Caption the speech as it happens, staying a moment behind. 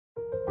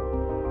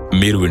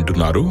మీరు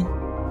వింటున్నారు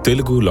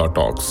తెలుగు లా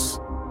talks.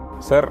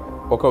 Sir,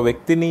 ఒక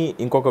వ్యక్తిని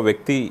ఇంకొక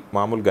వ్యక్తి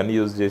మామూలు గన్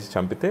యూజ్ చేసి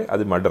చంపితే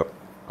అది మర్డర్.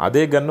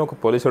 అదే గన్ను ఒక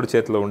పోలీసుడి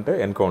చేతిలో ఉంటే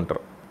ఎన్కౌంటర్.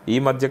 ఈ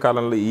మధ్య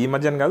కాలంలో, ఈ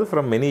మధ్యన కాదు,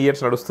 ఫ్రమ్ మెనీ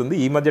ఇయర్స్ నడుస్తుంది.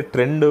 ఈ మధ్య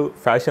ట్రెండ్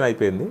ఫ్యాషన్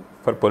అయిపోయింది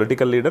for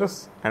political leaders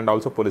and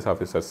also police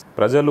officers.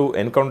 ప్రజలు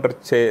ఎన్కౌంటర్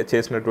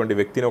చేసినటువంటి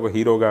వ్యక్తిని ఒక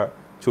హీరోగా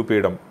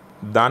చూపించడం,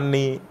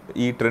 దాన్ని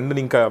ఈ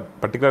ట్రెండ్ని ఇంకా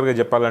పర్టికులర్గా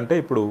చెప్పాలంటే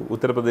ఇప్పుడు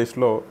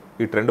ఉత్తరప్రదేశ్లో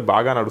ఈ ట్రెండ్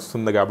బాగా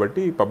నడుస్తుంది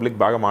కాబట్టి పబ్లిక్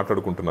బాగా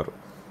మాట్లాడుకుంటున్నారు.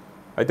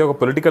 అయితే ఒక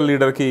పొలిటికల్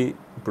లీడర్కి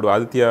ఇప్పుడు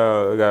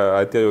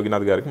ఆదిత్య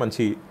యోగినాథ్ గారికి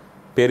మంచి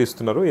పేరు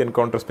ఇస్తున్నారు,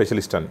 ఎన్కౌంటర్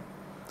స్పెషలిస్ట్ అని.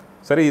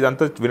 సరే,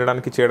 ఇదంతా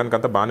వినడానికి చేయడానికి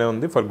అంతా బాగానే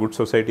ఉంది, ఫర్ గుడ్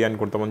సొసైటీ అని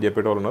కొంతమంది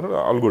చెప్పేటోళ్ళు ఉన్నారు,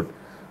 ఆల్ గుడ్.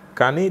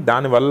 కానీ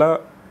దానివల్ల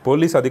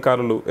పోలీస్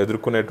అధికారులు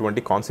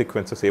ఎదుర్కొనేటువంటి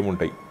కాన్సిక్వెన్సెస్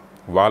ఏముంటాయి,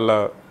 వాళ్ళ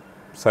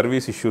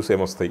సర్వీస్ ఇష్యూస్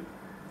ఏమొస్తాయి?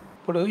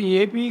 ఇప్పుడు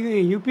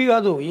యూపీ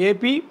కాదు,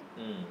 ఏపీ,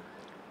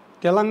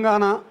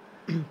 తెలంగాణ,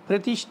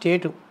 ప్రతి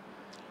స్టేటు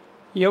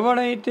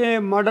ఎవడైతే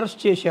మర్డర్స్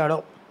చేశాడో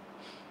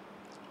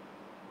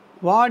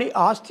వాడి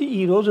ఆస్తి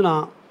ఈ రోజున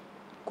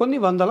కొన్ని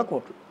వందల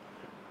కోట్లు.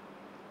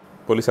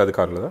 పోలీస్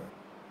అధికారులదా?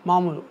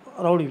 మామూలు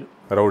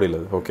రౌడీలు.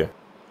 ఓకే.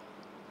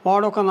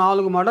 వాడు ఒక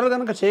 4 మర్డర్లు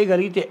కనుక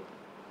చేయగలిగితే,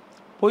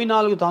 పోయి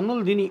 4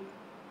 తన్నులు తిని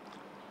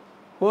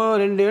ఓ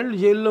 2 ఏళ్ళు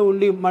జైల్లో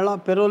ఉండి మళ్ళీ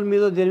పెరోల్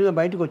మీద దేని మీద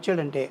బయటకు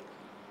వచ్చాడంటే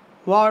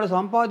వాడు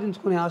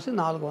సంపాదించుకునే ఆస్తి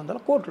 400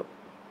 కోట్లు.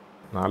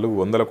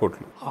 400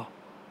 కోట్లు.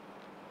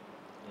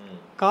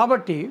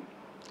 కాబట్టి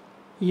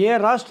ఏ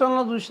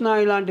రాష్ట్రంలో చూసినా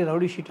ఇలాంటి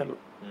రౌడీ షీటర్లు,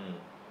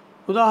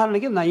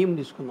 ఉదాహరణకి నయీం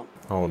తీసుకుందాం.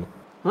 అవును,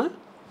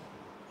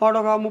 వాడు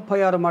ఒక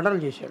 36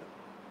 మర్డర్లు చేశాడు.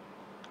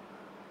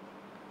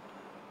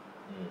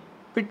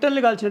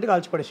 పిట్టల్ని కాల్చినట్టు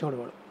కాల్చిపడేసేవాడు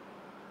వాడు,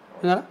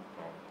 విన్నారా?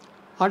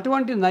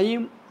 అటువంటి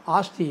నయీం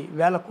ఆస్తి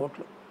 1000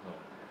 కోట్లు.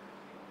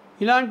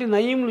 ఇలాంటి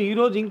నయీంలు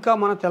ఈరోజు ఇంకా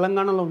మన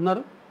తెలంగాణలో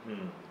ఉన్నారు,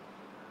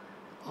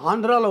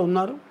 ఆంధ్రాలో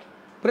ఉన్నారు,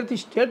 ప్రతి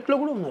స్టేట్లో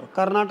కూడా ఉన్నారు,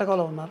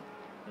 కర్ణాటకలో ఉన్నారు,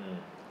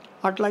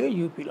 అట్లాగే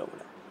యూపీలో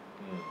కూడా.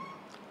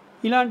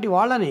 ఇలాంటి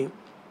వాళ్ళని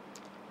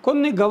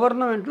కొన్ని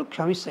గవర్నమెంట్లు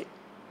క్షమిస్తాయి,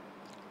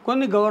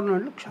 కొన్ని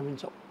గవర్నమెంట్లు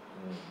క్షమించవు.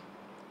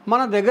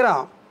 మన దగ్గర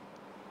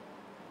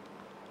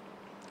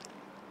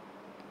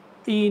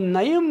ఈ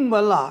నయం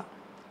వల్ల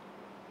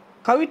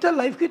కవిత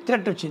లైఫ్కి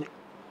థ్రెట్ వచ్చింది.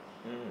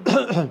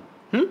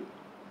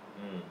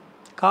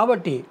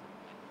 కాబట్టి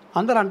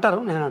అందరు అంటారు,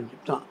 నేను అని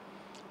చెప్తున్నా,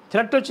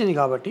 థ్రెట్ వచ్చింది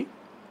కాబట్టి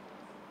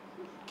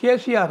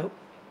కేసీఆర్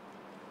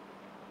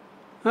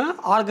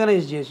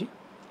ఆర్గనైజ్ చేసి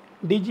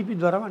డీజీపీ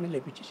ద్వారా వాడిని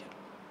లేపించేశారు.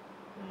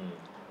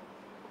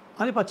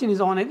 అది పచ్చి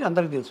నిజం అనేది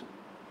అందరికీ తెలుసు.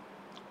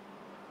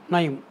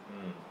 నయీం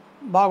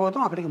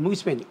భాగవతం అక్కడికి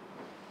ముగిసిపోయింది.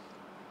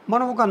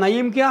 మనం ఒక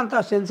నయీంకే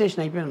అంత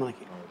సెన్సేషన్ అయిపోయింది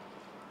మనకి.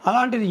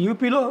 అలాంటిది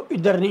యూపీలో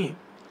ఇద్దరిని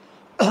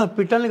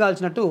పిట్టల్ని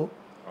కాల్చినట్టు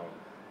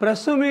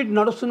ప్రెస్ మీట్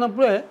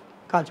నడుస్తున్నప్పుడే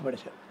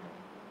కాల్చిపడేశారు.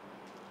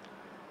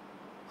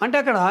 అంటే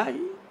అక్కడ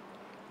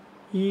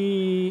ఈ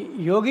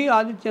యోగి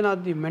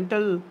ఆదిత్యనాథ్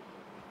మెంటల్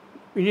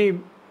ఇది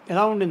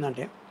ఎలా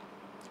ఉండిందంటే,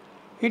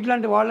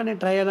 ఇట్లాంటి వాళ్ళని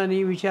ట్రయల్ అని,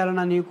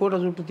 విచారణని, కోట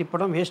చుట్టూ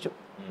తిప్పడం వేస్ట్,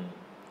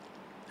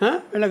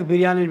 వీళ్ళకి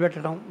బిర్యానీలు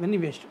పెట్టడం ఇవన్నీ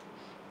వేస్ట్,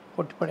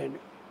 కొట్టిపడేయండి.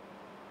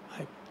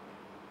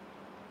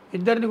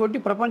 ఇద్దరిని కొట్టి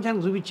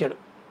ప్రపంచానికి చూపించాడు,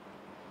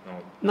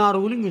 నా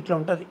రూలింగ్ ఇట్లా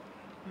ఉంటుంది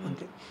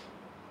అంతే.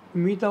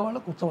 మిగతా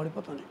వాళ్ళకు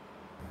ఉత్తపడిపోతుంది,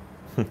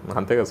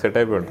 అంతేగా సెట్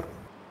అయిపోయింది.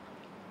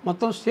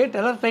 మొత్తం స్టేట్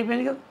అలర్ట్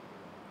అయిపోయింది కదా.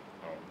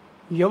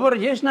 ఎవరు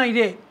చేసినా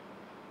ఇదే.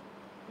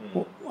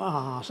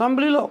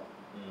 అసెంబ్లీలో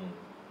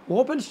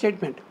ఓపెన్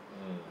స్టేట్మెంట్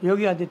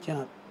యోగి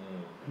ఆదిత్యనాథ్,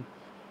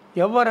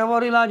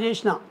 ఎవరెవరు ఇలా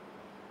చేసినా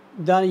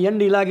దాని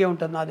ఎండ్ ఇలాగే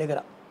ఉంటుంది నా దగ్గర,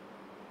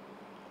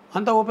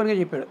 అంతా ఓపెన్గా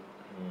చెప్పాడు.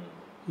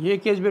 ఏ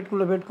కేసు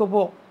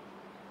పెట్టుకోపో,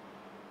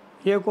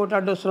 ఏ కోర్టు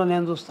అడ్డొస్తున్నా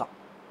నేను చూస్తా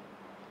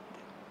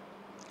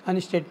అని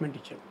స్టేట్మెంట్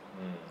ఇచ్చాడు.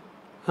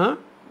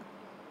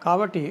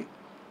 కాబట్టి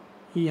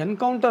ఈ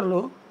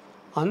ఎన్కౌంటర్లు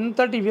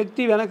అంతటి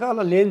వ్యక్తి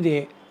వెనకాల లేనిదే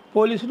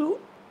పోలీసులు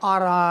ఆ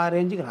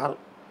రేంజ్కి రారు.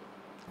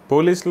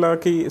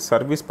 పోలీసులకి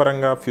సర్వీస్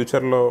పరంగా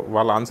ఫ్యూచర్లో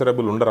వాళ్ళ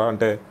ఆన్సరబుల్ ఉండరా?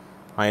 అంటే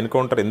ఆ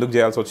ఎన్కౌంటర్ ఎందుకు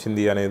చేయాల్సి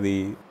వచ్చింది అనేది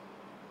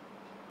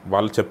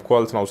వాళ్ళు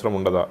చెప్పుకోవాల్సిన అవసరం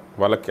ఉండదా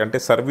వాళ్ళకి? అంటే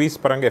సర్వీస్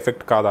పరంగా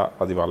ఎఫెక్ట్ కాదా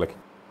అది వాళ్ళకి?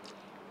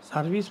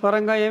 సర్వీస్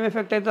పరంగా ఏం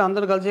ఎఫెక్ట్ అయితే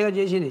అందరు కలిసేగా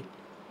చేసింది.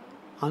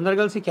 అందరు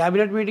కలిసి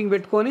క్యాబినెట్ మీటింగ్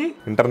పెట్టుకొని,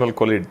 ఇంటర్నల్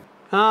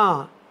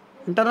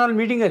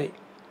మీటింగ్ అది,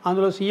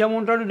 అందులో సీఎం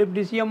ఉంటాడు,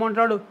 డిప్యూటీ సీఎం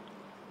ఉంటాడు,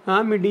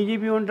 మీ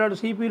డీజీపీ ఉంటాడు,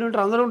 సిపిలు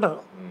ఉంటారు, అందరూ ఉంటారు,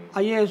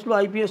 ఐఏఎస్లు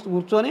ఐపీఎస్లు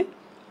కూర్చొని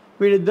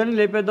వీళ్ళిద్దరిని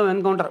లేపేద్దాం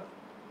ఎన్కౌంటర్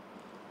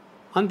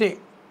అంతే.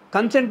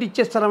 కన్సెంట్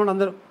ఇచ్చేస్తారన్నమాట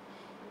అందరూ.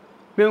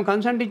 మేము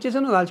కన్సెంట్ ఇచ్చేసి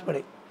నువ్వు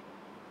కాల్చిపడే.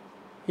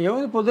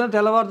 ఏముంది, పొద్దున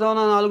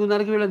తెల్లవారుజామున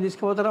 4:30కి వీళ్ళని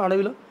తీసుకుపోతారు,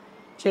 అడవిలో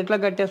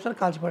చెట్లకు కట్టేస్తారు,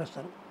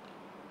 కాల్చిపడేస్తారు,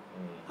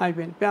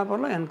 అయిపోయింది.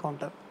 పేపర్లో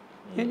ఎన్కౌంటర్.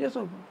 ఏం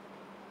చేస్తావు?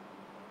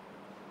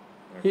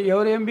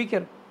 ఎవరు ఏం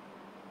బీకారు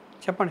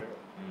చెప్పండి.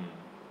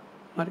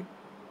 మరి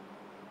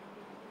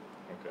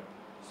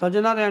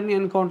సజ్జనారాయణని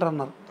ఎన్కౌంటర్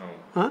అన్నారు,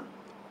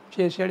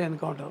 చేసాడు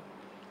ఎన్కౌంటర్,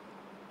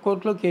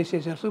 కోర్టులో కేసు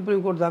వేసారు,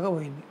 సుప్రీంకోర్టు దాకా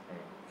పోయింది,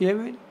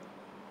 ఏమైంది?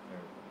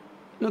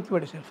 నొక్కి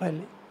పడేశారు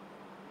ఫైల్ని.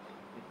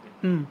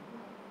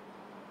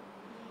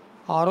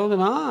 ఆ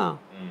రోజున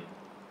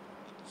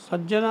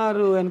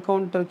సజ్జనారు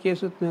ఎన్కౌంటర్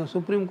కేసు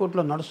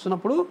సుప్రీంకోర్టులో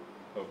నడుస్తున్నప్పుడు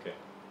ఓకే.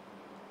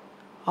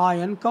 ఆ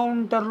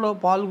ఎన్కౌంటర్లో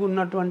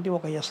పాల్గొన్నటువంటి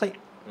ఒక ఎస్ఐ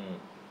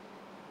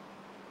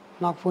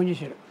నాకు ఫోన్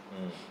చేశాడు.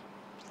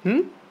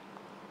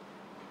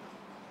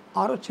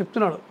 ఆ రోజు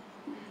చెప్తున్నాడు,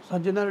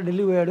 సజ్జనారు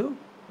ఢిల్లీ పోయాడు,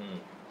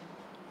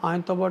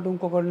 ఆయనతో పాటు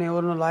ఇంకొకరిని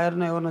ఎవరినో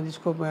లాయర్ను ఎవరినో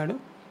తీసుకోపోయాడు,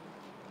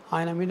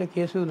 ఆయన మీద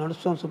కేసు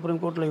నడుస్తాం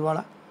సుప్రీంకోర్టులో ఇవాళ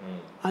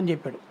అని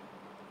చెప్పాడు.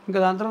 ఇంకా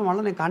దాని తర్వాత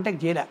మళ్ళీ నేను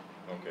కాంటాక్ట్ చేయలే,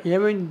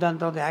 ఏమైంది దాని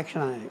తర్వాత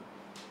యాక్షన్ అనేది.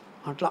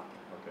 అట్లా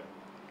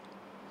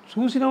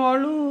చూసిన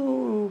వాళ్ళు,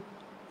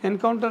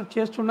 ఎన్కౌంటర్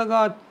చేస్తుండగా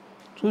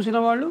చూసిన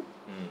వాళ్ళు,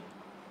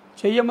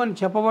 చెయ్యమని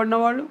చెప్పబడిన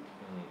వాళ్ళు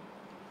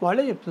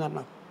వాళ్ళే చెప్తున్నారు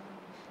నాకు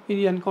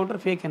ఇది ఎన్కౌంటర్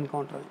ఫేక్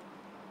ఎన్కౌంటర్ అని.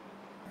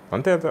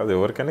 అంతే అంతే, అది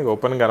ఎవరికైనా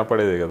ఓపెన్గా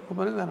కనపడేది కదా,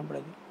 ఓపెన్గా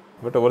కనపడేది,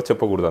 బట్ ఎవరు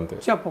చెప్పకూడదు అంతే.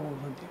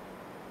 చెప్పకూడదు అంతే.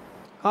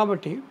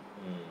 కాబట్టి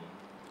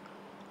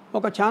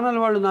ఒక ఛానల్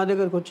వాళ్ళు నా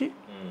దగ్గరికి వచ్చి,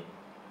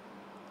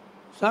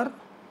 సార్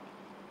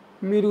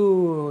మీరు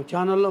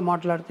ఛానల్లో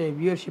మాట్లాడితే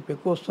వ్యూయర్షిప్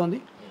ఎక్కువ వస్తుంది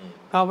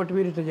కాబట్టి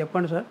మీరు ఇట్లా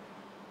చెప్పండి సార్,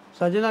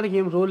 సజ్జనానికి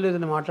ఏం రోల్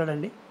లేదని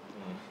మాట్లాడండి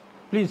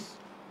ప్లీజ్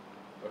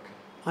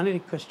అని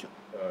రిక్వెస్ట్.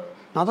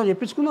 నాతో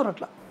చెప్పించుకున్నారు,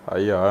 అట్లా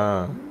అయ్యా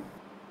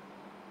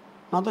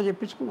నాతో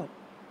చెప్పించుకున్నారు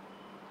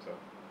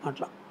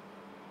అట్లా.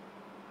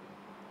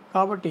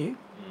 కాబట్టి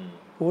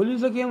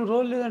పోలీసులకు ఏం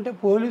రోల్ లేదంటే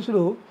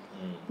పోలీసులు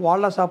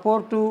వాళ్ళ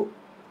సపోర్టు,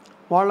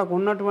 వాళ్ళకు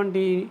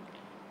ఉన్నటువంటి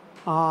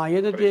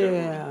ఏదైతే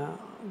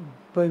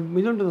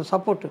ఇది ఉంటుందో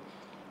సపోర్ట్,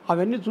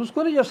 అవన్నీ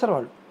చూసుకొని చేస్తారు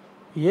వాళ్ళు.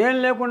 ఏం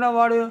లేకుండా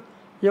వాడు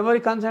ఎవరి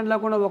కన్సెంట్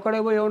లేకుండా ఒక్కడే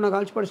పోయి ఎవరన్నా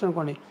కాల్చిపడిస్తాను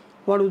అనుకోండి,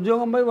 వాడు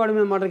ఉద్యోగం పోయి వాడి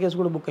మీద మర్డర్ కేసు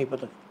కూడా బుక్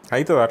అయిపోతుంది.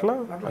 అవుతుంది అట్లా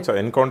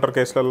ఎన్కౌంటర్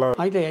కేసులలో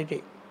అయితే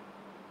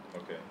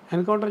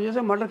ఎన్కౌంటర్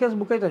చేస్తే మర్డర్ కేసు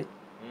బుక్ అవుతుంది,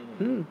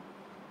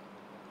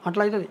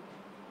 అట్లా అవుతుంది.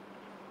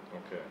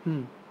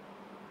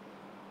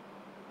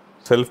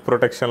 సెల్ఫ్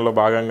ప్రొటెక్షన్లో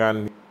భాగంగా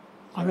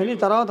అవన్నీ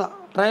తర్వాత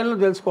ట్రయల్లో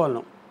తెలుసుకోవాలి,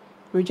 నువ్వు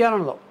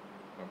విచారణలో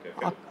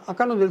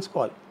అక్కడ నువ్వు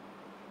తెలుసుకోవాలి.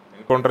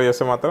 ఎన్కౌంటర్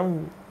చేస్తే మాత్రం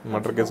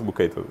మర్డర్ కేసు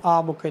బుక్ అవుతుంది,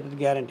 బుక్ అవుతుంది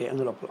గ్యారంటీ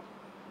అందులోపల.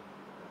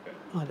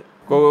 అదే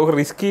ఒక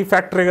రిస్కీ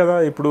ఫ్యాక్టరీ కదా.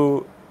 ఇప్పుడు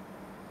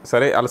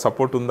సరే వాళ్ళ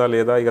సపోర్ట్ ఉందా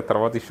లేదా ఇక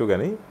తర్వాత ఇష్యూ,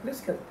 కానీ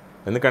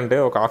ఎందుకంటే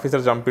ఒక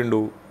ఆఫీసర్ చంపిండు,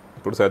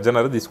 ఇప్పుడు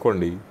సర్జనర్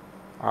తీసుకోండి,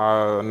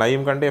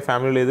 నయీం కంటే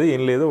ఫ్యామిలీ లేదు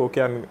ఏం లేదు,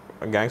 ఓకే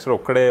గ్యాంగ్స్టర్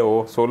ఒక్కడే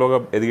సోలోగా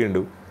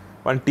ఎదిగిండు,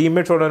 వాళ్ళ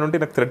టీమ్మేట్ చూడడానికి ఉంటే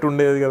నాకు థ్రెట్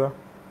ఉండేది కదా.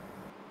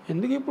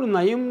 ఎందుకు ఇప్పుడు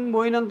నయీం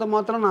పోయినంత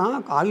మాత్రాన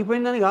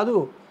ఆగిపోయిందని కాదు,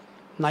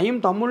 నయీం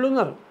తమ్ముళ్ళు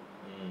ఉన్నారు.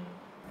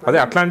 అదే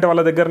అట్లాంటి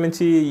వాళ్ళ దగ్గర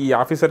నుంచి ఈ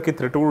ఆఫీసర్కి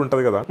థ్రెట్ కూడా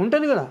ఉంటుంది కదా.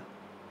 ఉంటుంది కదా,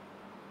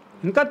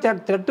 ఇంకా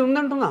థ్రెట్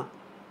ఉందంటున్నా.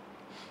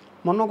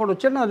 మొన్న ఒకటి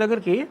వచ్చాడు నా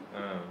దగ్గరికి,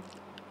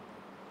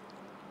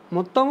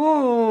 మొత్తము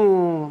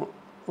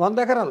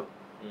 100 ఎకరాలు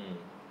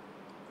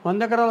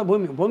 100 ఎకరాల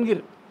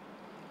భువనగిరి,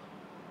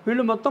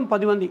 వీళ్ళు మొత్తం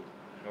 10 మంది,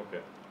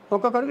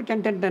 ఒక్కొక్కరికి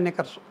 10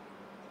 ఎకర్స్.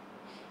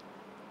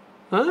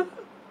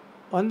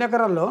 100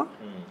 ఎకరాల్లో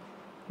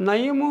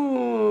నయీము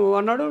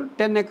అన్నాడు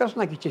 10 ఎకర్స్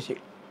నాకు ఇచ్చేసి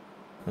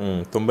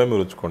 90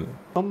 మీరు ఉంచుకోండి,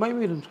 90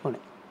 మీరు ఉంచుకోండి,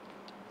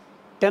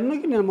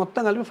 10కి నేను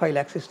మొత్తం కలిపి 5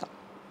 lakhs ఇస్తాను.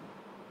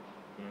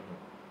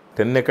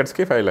 10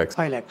 ఎకర్స్కి 5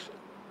 lakhs.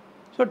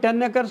 సో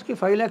 10 ఎకర్స్కి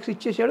 5 lakhs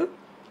ఇచ్చేసాడు.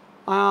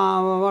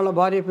 వాళ్ళ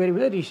భార్య పేరు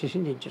మీద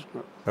రిజిస్ట్రేషన్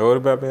చేయించేసుకున్నాడు. ఎవరి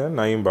పేరు మీద?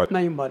 నయీం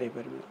భార్య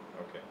పేరు మీద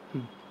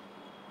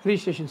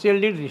రిజిస్ట్రేషన్, సేల్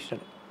డీడ్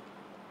రిజిస్టర్డ్.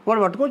 వాడు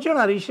పట్టుకొచ్చాడు,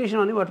 ఆ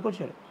రిజిస్ట్రేషన్ అని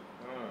పట్టుకొచ్చాడు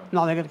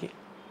నా దగ్గరికి.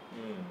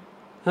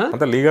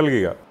 అంత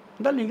లీగల్గా,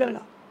 అంతా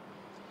లీగల్గా.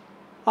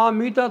 ఆ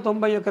మిగతా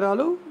 90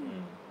 ఎకరాలు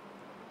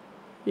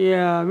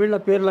వీళ్ళ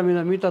పేర్ల మీద,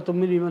 మిగతా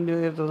 9 మంది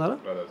ఎవరైతే ఉన్నారో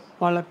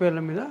వాళ్ళ పేర్ల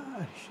మీద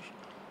రిజిస్ట్రేషన్.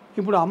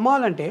 ఇప్పుడు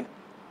అమ్మాలంటే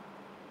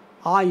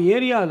ఆ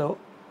ఏరియాలో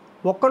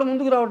ఒక్కడు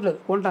ముందుకు రావట్లేదు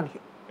కొనటానికి.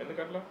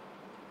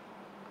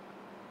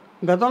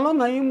 గతంలో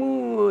నయీము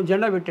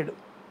జెండా పెట్టాడు,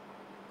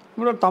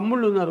 ఇప్పుడు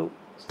తమ్ముళ్ళు ఉన్నారు,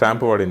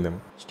 స్టాంప్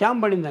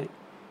పడిందని.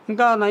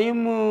 ఇంకా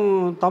నయీము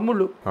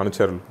తమ్ముళ్ళు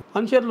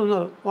అనుచరులు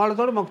ఉన్నారు,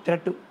 వాళ్ళతో మాకు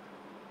థ్రెట్.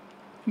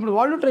 ఇప్పుడు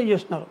వాళ్ళు ట్రై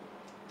చేస్తున్నారు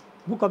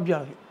బుక్ అప్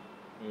చేయాలి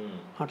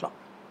అట్లా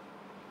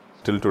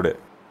టిల్ టుడే.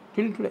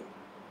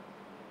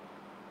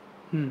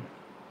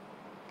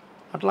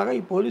 అట్లాగా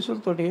ఈ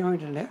పోలీసులతో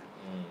ఏమైందంటే,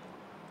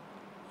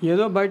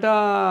 ఏదో బయట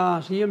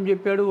సీఎం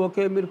చెప్పాడు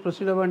ఓకే మీరు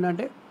ప్రొసీడ్ అవ్వండి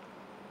అంటే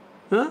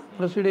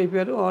ప్రొసీడ్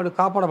అయిపోయారు, వాడు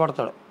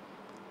కాపాడబడతాడు.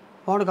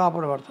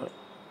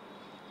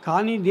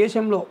 కానీ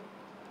దేశంలో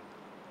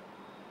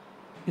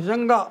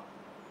నిజంగా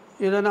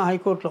ఏదైనా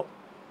హైకోర్టులో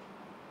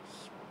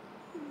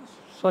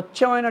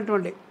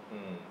స్వచ్ఛమైనటువంటి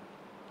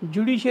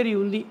జ్యుడిషియరీ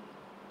ఉంది,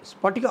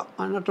 స్ఫటిక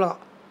అన్నట్లుగా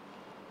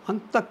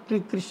అంత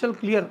క్రిస్టల్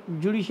క్లియర్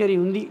జ్యుడిషియరీ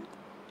ఉంది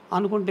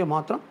అనుకుంటే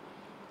మాత్రం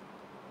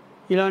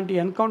ఇలాంటి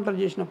ఎన్కౌంటర్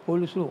చేసిన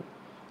పోలీసులు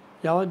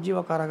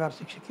యావజ్జీవ కారాగార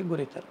శిక్షకి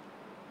గురవుతారు.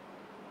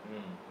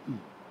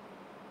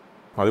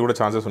 అది కూడా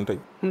ఛాన్సెస్ ఉంటాయి.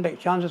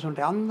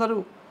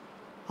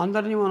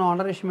 అందరినీ మనం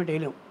అండర్ ఎస్టిమేట్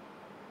వేయలేము.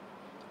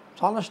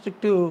 చాలా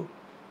స్ట్రిక్ట్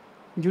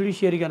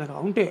జ్యుడిషియరీ కనుక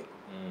ఉంటే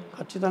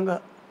ఖచ్చితంగా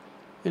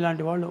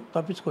ఇలాంటి వాళ్ళు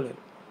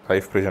తప్పించుకోలేరు.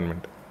 లైఫ్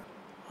ప్రిజన్మెంట్.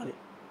 అది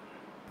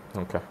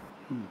okay,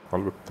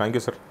 all good, thank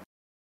you sir.